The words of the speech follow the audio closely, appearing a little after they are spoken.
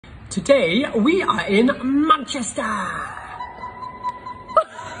Today we are in Manchester. I'm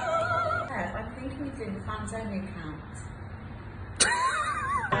thinking of doing the fans only account.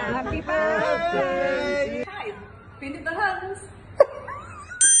 Happy birthday! Hi, been at the Huns.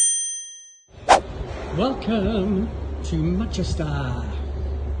 Welcome to Manchester.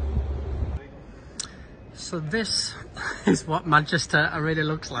 So this is what Manchester already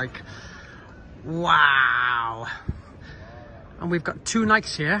looks like. Wow. And we've got 2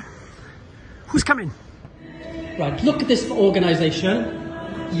 nights here. Who's coming? Right, look at this for organisation.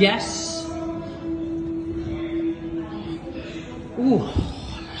 Yes. Ooh,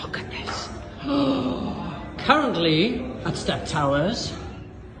 look at this. Currently at Step Towers.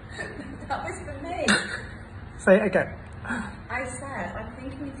 That was for me. Say it again. I said, I'm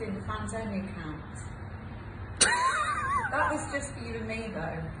thinking of doing the fans only account. That was just for you and me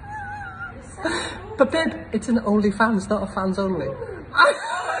though. But babe, it's an OnlyFans, not a fans only. Oh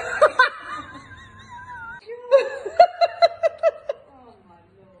my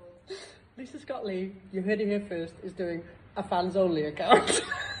lord. Lisa Scottley, you heard it here first, is doing a fans only account.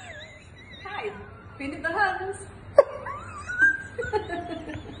 Hi, been at the Huns.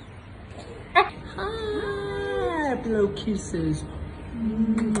 Ah, blow kisses.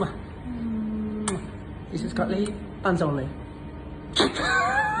 Mwah. Mwah. Lisa Scottley, fans only.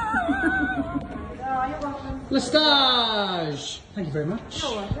 Lestage! Thank you very much.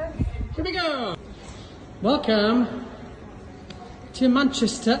 Here we go. Welcome to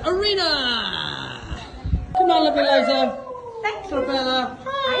Manchester Arena. Come on, lovely Liza. Thanks, Clarabella.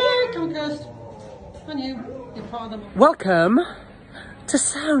 Hi. Come on, Ghost. And you. You're part of them. Welcome to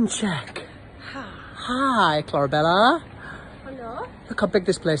Soundcheck. Hi, Clarabella. Hello. Look how big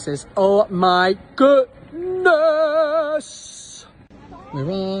this place is. Oh my goodness. We're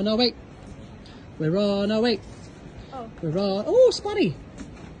on our way. We're on our way. Oh. We're on. Oh, Spotty.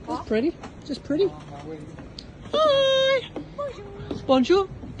 That's pretty. Just pretty. Hi. Bonjour.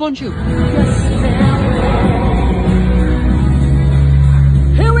 Bonjour.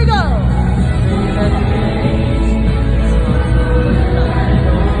 Here we go.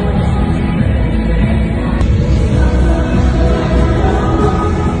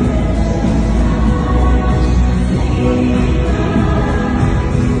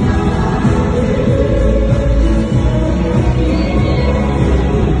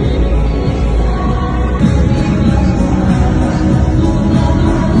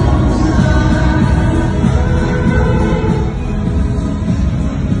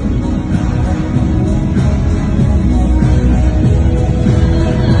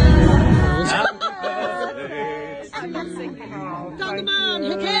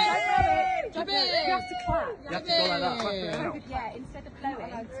 Yeah, instead of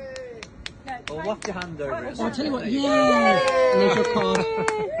blowing. Or whack your hand over it. Oh, I'll tell you what, yeah! There's your card.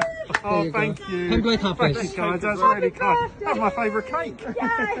 Oh, thank you. Pembrey Half Thank you, guys. That's really kind. That's my favourite cake.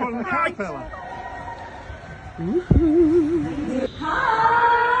 From the caterpillar.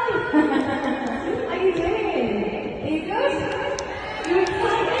 Hi! How you doing? Are you good? You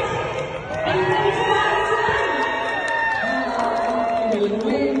excited? Are you ready to have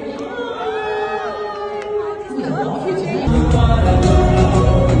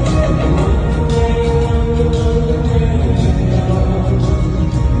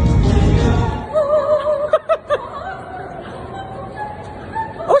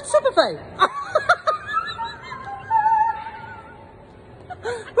Oh, it's Superfay!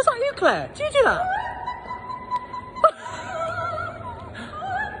 Was that you, Claire? Did you do that?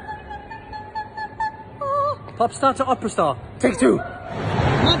 Pop star to opera star. Take 2.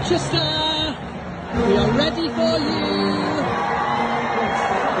 Manchester! We are ready for you!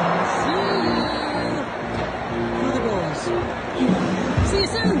 See you! Through the doors. See you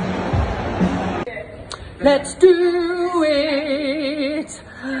soon! Let's do it!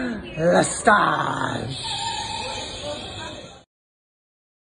 Lestage!